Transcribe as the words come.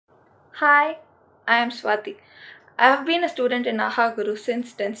Hi, I am Swaathi. I have been a student in AhaGuru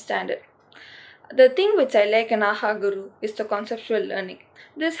since 10th standard. The thing which I like in AhaGuru is the conceptual learning.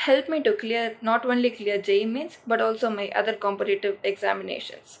 This helped me to clear not only clear JEE Mains but also my other competitive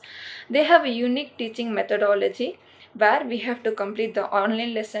examinations. They have a unique teaching methodology where we have to complete the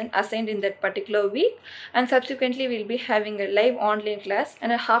online lesson assigned in that particular week, and subsequently we'll be having a live online class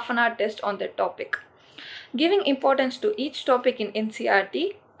and a half an hour test on that topic. Giving importance to each topic in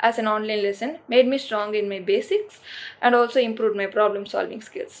NCRT as an online lesson made me strong in my basics and also improved my problem solving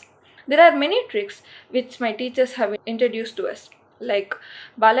skills. There are many tricks which my teachers have introduced to us, like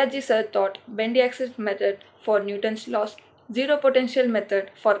Balaji sir taught bendy axis method for Newton's laws, zero potential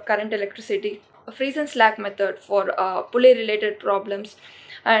method for current electricity, freeze and slack method for pulley related problems,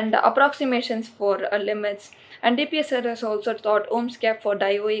 and approximations for limits, and DPS sir has also taught Ohm's gap for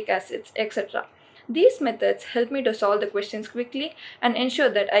dioic acids, etc. These methods help me to solve the questions quickly and ensure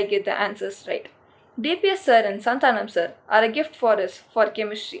that I get the answers right. DPS sir and Santanam sir are a gift for us for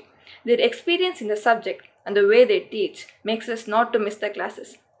chemistry. Their experience in the subject and the way they teach makes us not to miss the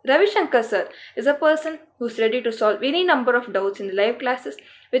classes. Ravi Shankar sir is a person who's ready to solve any number of doubts in the live classes,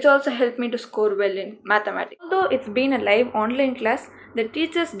 which also helped me to score well in mathematics. Although it's been a live online class, the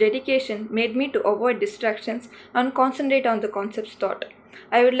teacher's dedication made me to avoid distractions and concentrate on the concepts taught.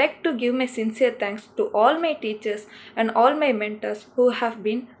 I would like to give my sincere thanks to all my teachers and all my mentors who have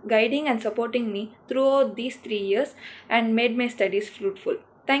been guiding and supporting me throughout these 3 years and made my studies fruitful.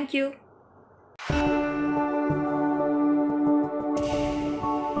 Thank you.